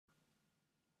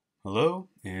Hello,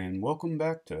 and welcome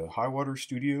back to Highwater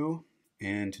Studio.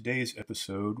 In today's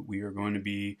episode, we are going to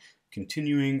be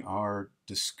continuing our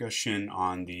discussion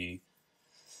on the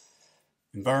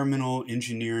Environmental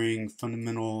Engineering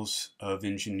Fundamentals of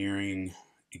Engineering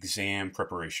exam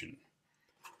preparation,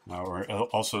 or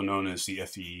also known as the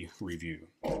FE review.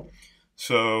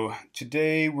 So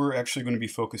today we're actually going to be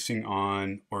focusing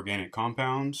on organic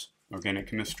compounds, organic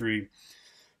chemistry.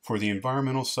 For the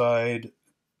environmental side,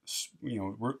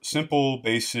 simple,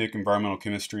 basic environmental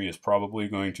chemistry is probably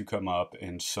going to come up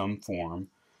in some form.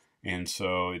 And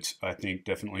so it's, I think,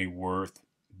 definitely worth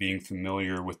being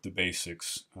familiar with the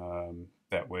basics.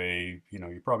 That way,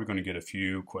 you're probably going to get a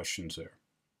few questions there.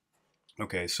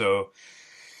 Okay, so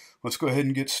let's go ahead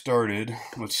and get started.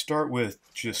 Let's start with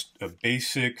just a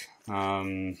basic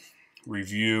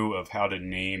review of how to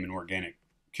name an organic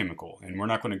chemical. And we're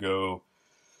not going to go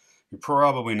You're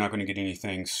probably not going to get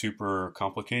anything super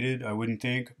complicated, I wouldn't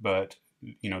think, but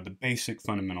the basic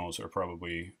fundamentals are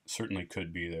probably certainly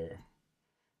could be there.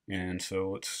 And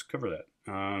so let's cover that.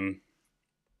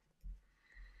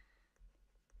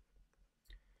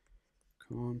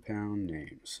 Compound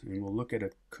names, and we'll look at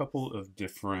a couple of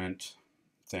different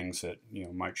things that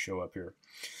might show up here.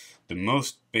 The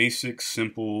most basic,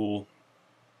 simple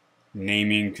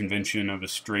naming convention of a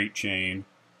straight chain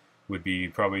would be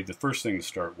probably the first thing to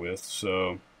start with.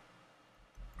 So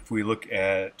if we look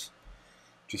at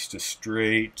just a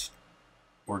straight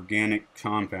organic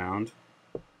compound,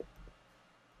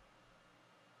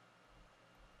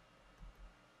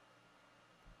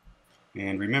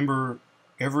 and remember,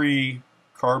 every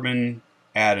carbon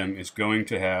atom is going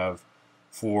to have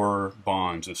 4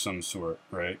 bonds of some sort,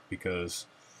 right? Because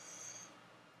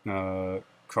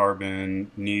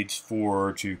carbon needs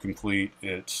 4 to complete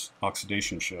its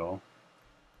oxidation shell.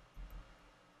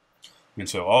 And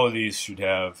so all of these should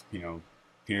have,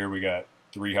 here we got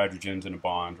 3 hydrogens in a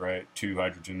bond, right? 2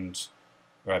 hydrogens,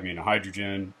 or a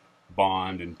hydrogen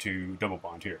bond and 2 double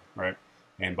bond here, right?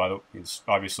 And by the way,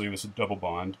 obviously it was a double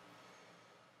bond.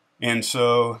 And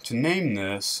so to name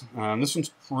this, this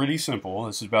one's pretty simple.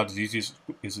 This is about as easy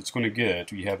as it's going to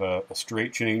get. You have a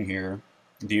straight chain here.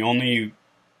 The only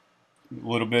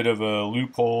little bit of a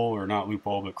loophole, or not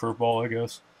loophole, but curveball, I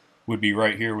guess, would be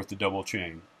right here with the double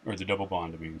chain, or the double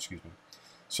bond, excuse me.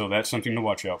 So that's something to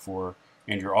watch out for.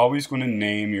 And you're always going to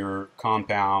name your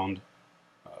compound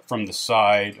from the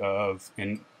side of,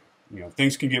 and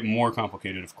things can get more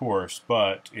complicated, of course,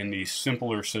 but in these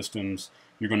simpler systems,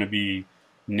 you're going to be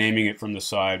naming it from the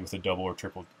side with a double or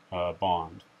triple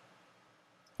bond.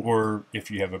 Or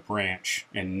if you have a branch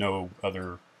and no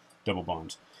other double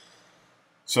bonds.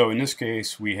 So in this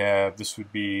case, we have, this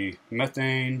would be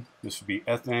methane, this would be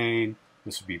ethane,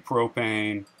 this would be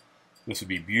propane, this would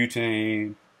be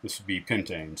butane, this would be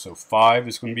pentane. So 5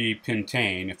 is going to be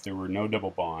pentane if there were no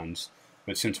double bonds.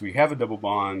 But since we have a double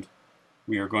bond,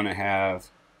 we are going to have,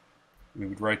 we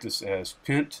would write this as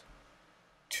pent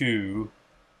 2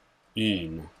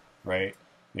 ene, right?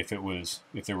 If there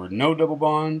were no double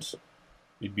bonds,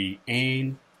 it'd be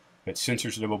ane, but since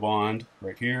there's a double bond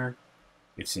right here,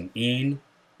 it's an ene.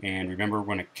 And remember, we're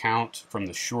going to count from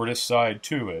the shortest side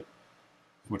to it,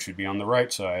 which would be on the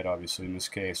right side. Obviously, in this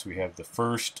case, we have the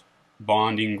first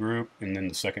bonding group and then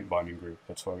the second bonding group.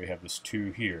 That's why we have this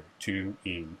 2 here, 2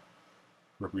 ene,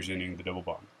 representing the double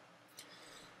bond.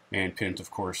 And pent, of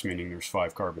course, meaning there's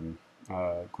 5 carbon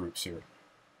groups here.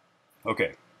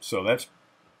 Okay, so that's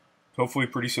hopefully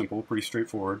pretty simple, pretty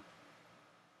straightforward.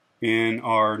 In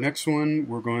our next one,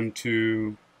 we're going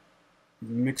to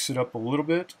mix it up a little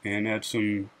bit and add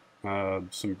some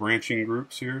branching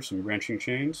groups here, some branching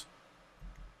chains.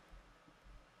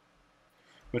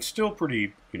 But still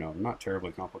pretty, not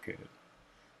terribly complicated.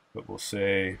 But we'll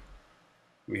say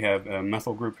we have a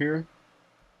methyl group here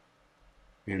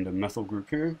and a methyl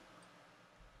group here.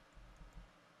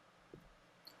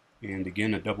 And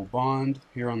again, a double bond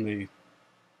here on the,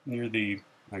 near the,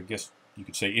 I guess you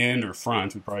could say end or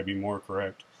front would probably be more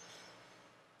correct.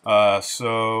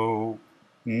 So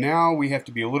now we have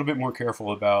to be a little bit more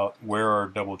careful about where our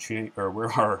double chain, or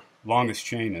where our longest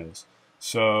chain is.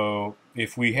 So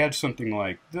if we had something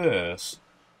like this,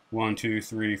 1, 2,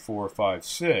 3, 4, 5,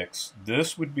 6,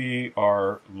 this would be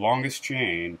our longest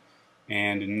chain,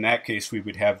 and in that case we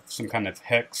would have some kind of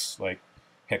hex, like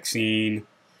hexene,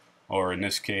 or in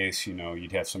this case,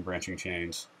 you'd have some branching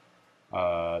chains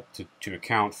to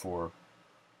account for.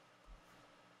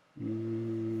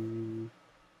 There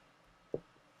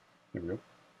we go.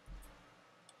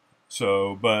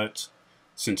 So, but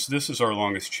since this is our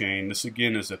longest chain, this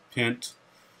again is a pent,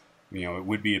 it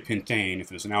would be a pentane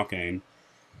if it was an alkane.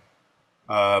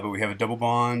 But we have a double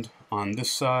bond on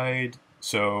this side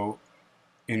So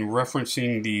in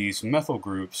referencing these methyl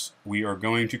groups, we are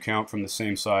going to count from the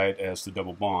same side as the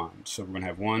double bond. So we're going to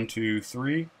have 1, 2,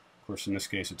 3. Of course, in this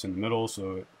case, it's in the middle,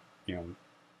 so it,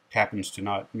 happens to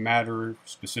not matter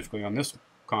specifically on this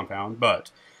compound.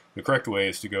 But the correct way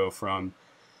is to go from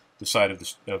the side of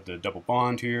the double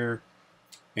bond here,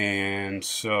 and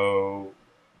so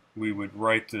we would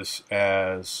write this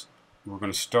as, we're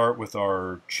going to start with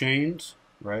our chains,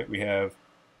 right? We have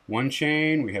one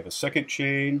chain, we have a second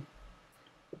chain.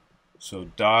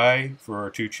 So di for our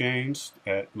two chains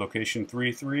at location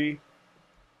 3, 3.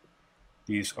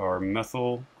 These are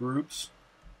methyl groups.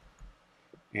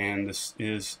 And this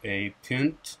is a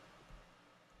pent,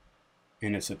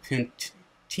 and it's a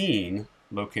pentene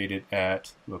located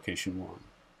at location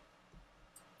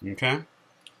 1. Okay?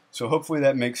 So hopefully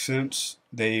that makes sense.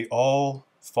 They all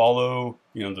follow,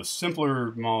 the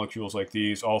simpler molecules like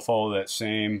these all follow that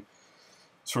same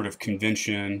sort of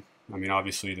convention. I mean,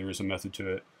 obviously there is a method to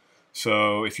it.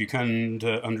 So if you kind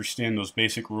of understand those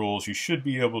basic rules, you should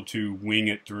be able to wing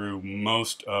it through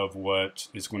most of what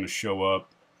is going to show up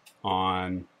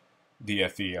on the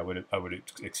FE, I would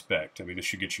expect. I mean, it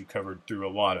should get you covered through a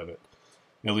lot of it,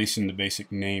 at least in the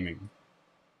basic naming.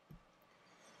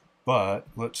 But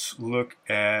let's look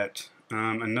at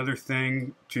another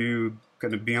thing to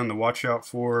kind of be on the watch out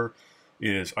for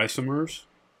is isomers.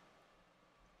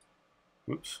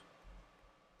 Whoops.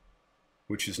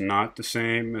 Which is not the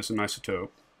same as an isotope,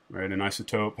 right? An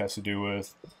isotope has to do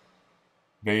with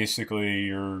basically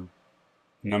your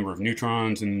number of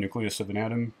neutrons in the nucleus of an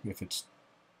atom. If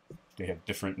they have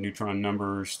different neutron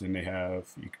numbers, then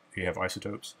you have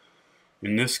isotopes.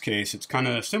 In this case, it's kind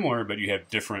of similar, but you have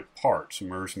different parts.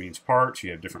 Mers means parts,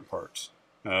 you have different parts.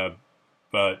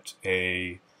 But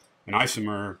an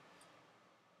isomer,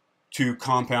 two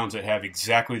compounds that have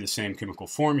exactly the same chemical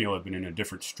formula but in a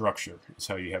different structure is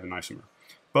how you have an isomer.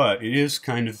 But it is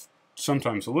kind of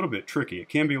sometimes a little bit tricky. It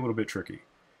can be a little bit tricky.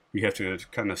 You have to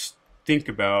kind of think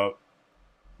about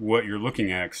what you're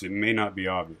looking at because it may not be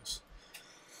obvious.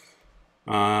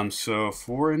 So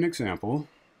for an example,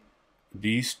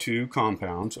 these two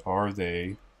compounds, are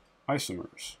they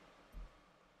isomers?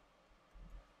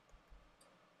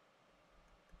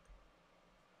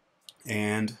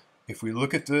 And if we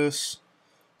look at this,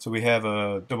 so we have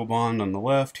a double bond on the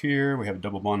left here, we have a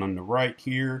double bond on the right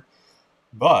here,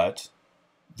 but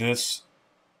this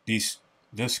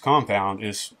compound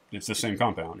it's the same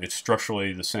compound. It's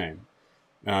structurally the same.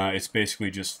 It's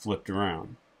basically just flipped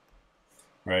around,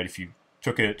 right? If you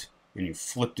took it and you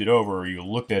flipped it over, or you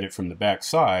looked at it from the back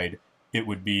side, it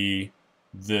would be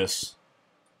this.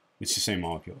 It's the same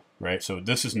molecule, right? So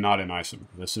this is not an isomer.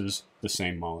 This is the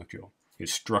same molecule.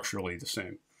 It's structurally the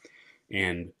same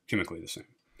and chemically the same.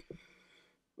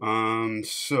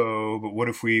 But what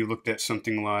if we looked at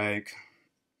something like,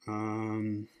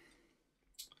 and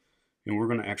we're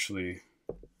going to actually,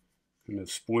 kind of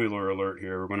spoiler alert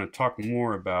here, we're going to talk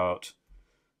more about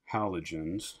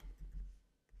halogens,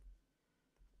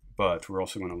 but we're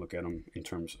also going to look at them in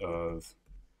terms of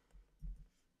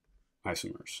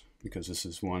isomers, because this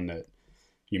is one that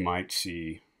you might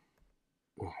see.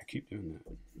 Oh, I keep doing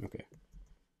that. Okay.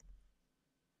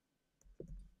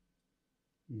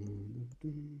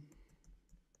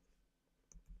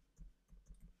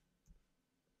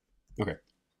 Okay.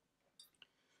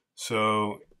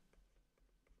 So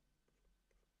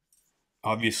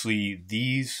obviously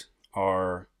these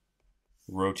are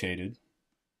rotated,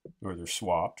 or they're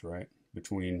swapped, right,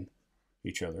 between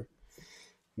each other.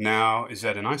 Now, is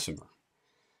that an isomer?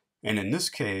 And in this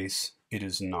case, it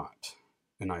is not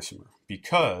an isomer,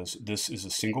 because this is a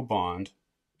single bond,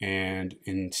 and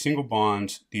in single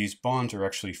bonds, these bonds are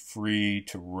actually free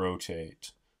to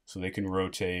rotate. So they can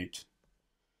rotate,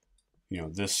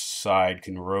 this side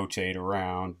can rotate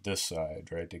around this side,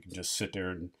 right? They can just sit there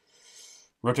and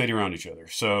rotate around each other.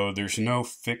 So there's no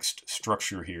fixed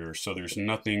structure here. So there's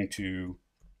nothing to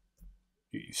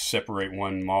separate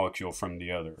one molecule from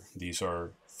the other. These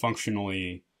are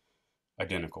functionally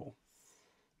identical.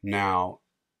 Now,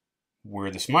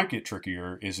 where this might get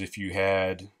trickier is if you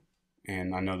had,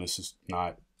 and I know this is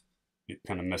not, it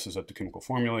kind of messes up the chemical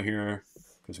formula here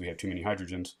because we have too many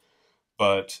hydrogens,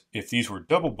 but if these were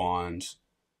double bonds,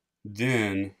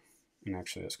 then, and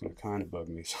actually that's going to kind of bug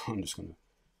me, so I'm just going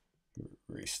to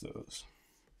erase those.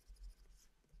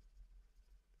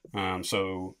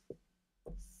 So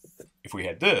if we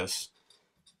had this,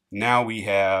 now we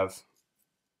have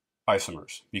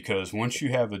isomers, because once you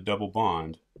have a double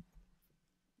bond,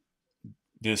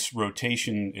 this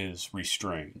rotation is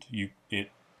restrained. It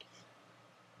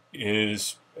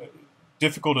is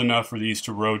difficult enough for these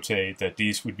to rotate that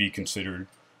these would be considered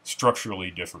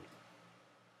structurally different.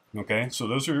 Okay, so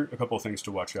those are a couple of things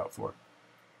to watch out for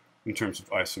in terms of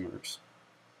isomers.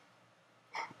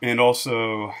 And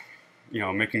also,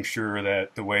 making sure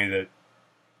that the way that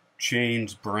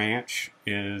chains branch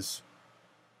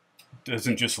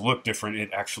doesn't just look different, it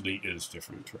actually is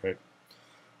different, right?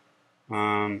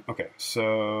 Okay,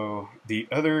 so the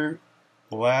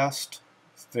last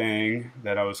thing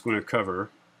that I was going to cover,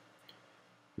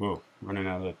 whoa, running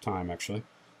out of time actually,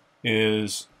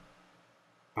 is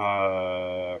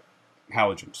halogens,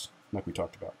 like we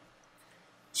talked about.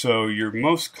 So your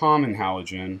most common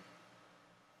halogen,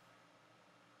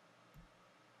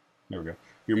 there we go.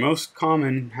 Your most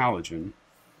common halogen,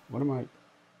 what am I,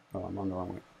 oh, I'm on the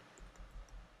wrong way,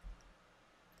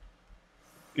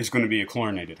 is going to be a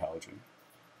chlorinated halogen.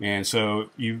 And so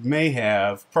you may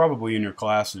have, probably in your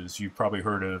classes, you've probably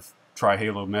heard of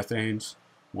trihalomethanes,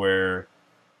 where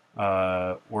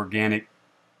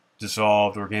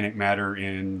dissolved organic matter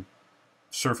in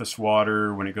surface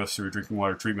water, when it goes through a drinking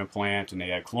water treatment plant and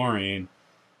they add chlorine,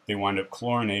 they wind up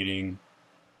chlorinating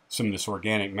some of this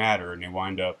organic matter and they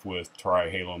wind up with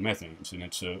trihalomethanes. And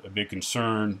it's a big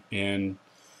concern in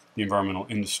the environmental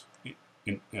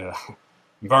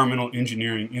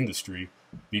engineering industry,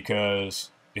 because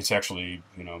it's actually,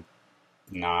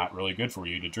 not really good for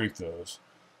you to drink those.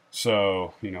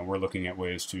 So, we're looking at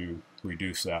ways to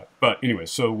reduce that. But anyway,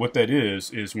 so what that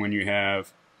is when you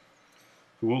have,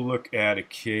 we'll look at a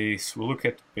case, we'll look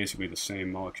at basically the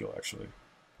same molecule actually.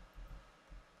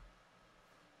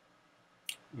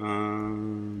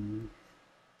 When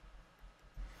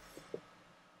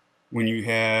you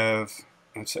have,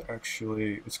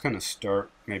 it's kind of start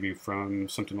maybe from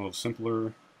something a little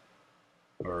simpler,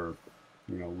 or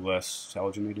less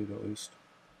halogenated at least.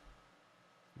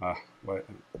 What?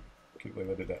 Can't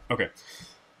believe I did that. Okay.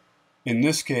 In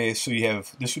this case, so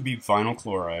this would be vinyl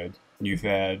chloride. You've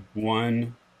had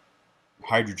one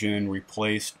hydrogen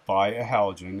replaced by a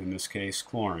halogen, in this case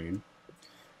chlorine,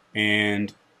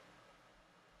 and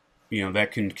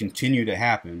that can continue to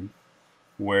happen,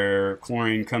 where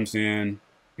chlorine comes in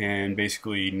and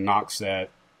basically knocks that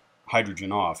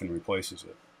hydrogen off and replaces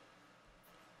it.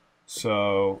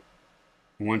 So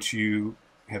once you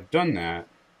have done that,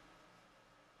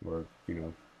 or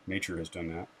nature has done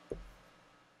that,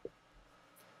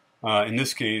 in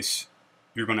this case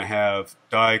you're going to have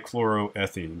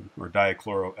dichloroethene or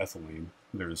dichloroethylene.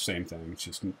 They're the same thing, it's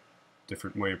just a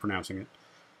different way of pronouncing it.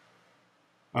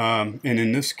 And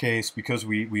in this case, because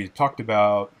we talked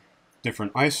about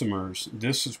different isomers,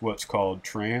 this is what's called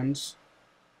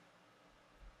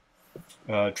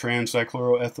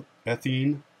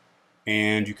trans-dichloroethene,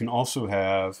 and you can also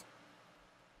have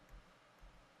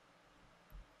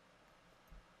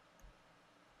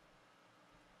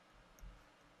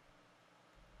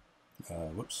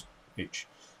H.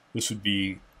 This would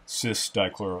be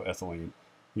cis-dichloroethylene.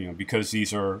 Because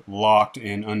these are locked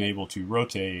and unable to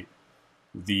rotate,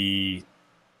 the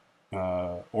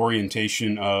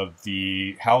orientation of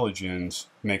the halogens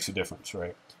makes a difference,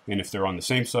 right? And if they're on the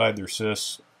same side, they're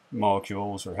cis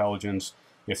molecules or halogens.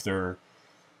 If they're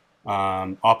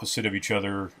opposite of each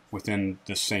other within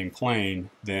the same plane,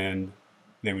 then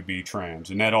they would be trans.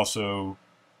 And that also,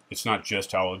 it's not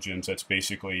just halogens, that's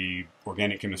basically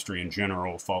organic chemistry in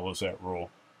general follows that rule,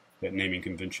 that naming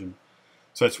convention.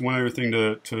 So that's one other thing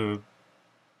to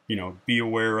be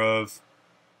aware of.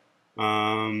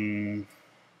 And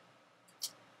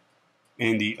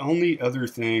the only other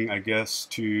thing, I guess,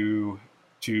 to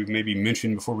maybe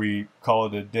mention before we call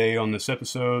it a day on this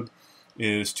episode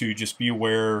is to just be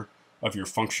aware of your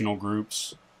functional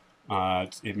groups.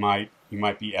 You might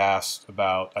be asked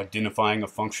about identifying a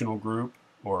functional group,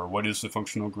 or what is the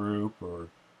functional group, or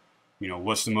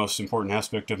what's the most important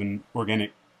aspect of an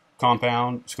organic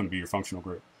compound. It's going to be your functional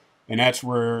group, and that's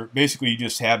where basically you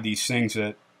just have these things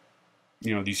that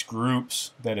these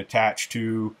groups that attach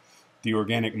to the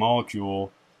organic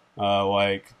molecule,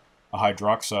 like a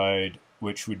hydroxide,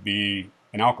 which would be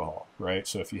an alcohol, right?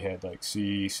 So if you had like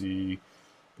C,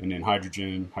 and then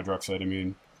hydroxide, I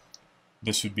mean,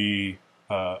 this would be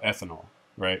ethanol,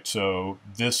 right? So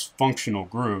this functional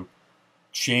group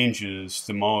changes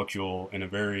the molecule in a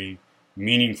very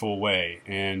meaningful way,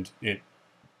 and it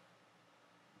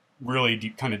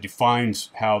really kind of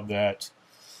defines how that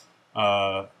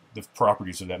the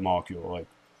properties of that molecule, like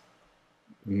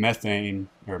methane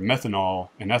or methanol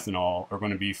and ethanol, are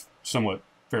going to be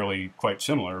quite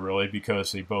similar, really,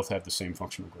 because they both have the same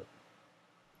functional group.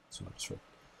 So that's right.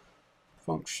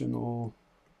 Functional.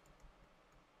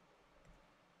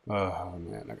 Oh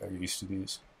man, I got used to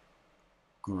these.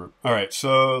 Group. All right,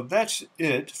 so that's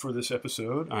it for this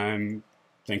episode.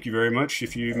 Thank you very much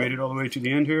if you made it all the way to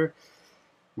the end here.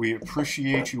 We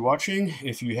appreciate you watching.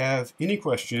 If you have any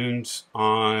questions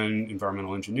on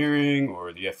environmental engineering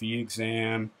or the FE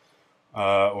exam,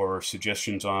 or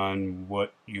suggestions on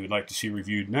what you would like to see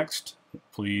reviewed next,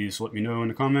 please let me know in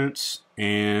the comments.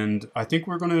 And I think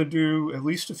we're going to do at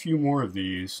least a few more of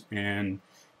these and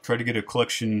try to get a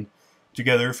collection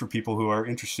together for people who are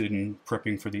interested in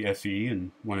prepping for the FE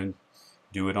and want to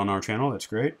do it on our channel. That's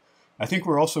great. I think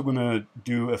we're also going to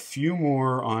do a few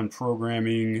more on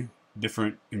programming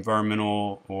different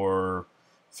environmental or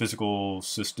physical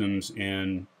systems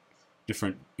in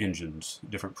different engines,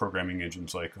 different programming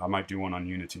engines. Like I might do one on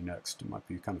Unity next. It might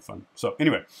be kind of fun. So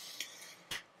anyway,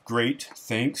 great.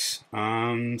 Thanks.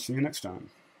 See you next time.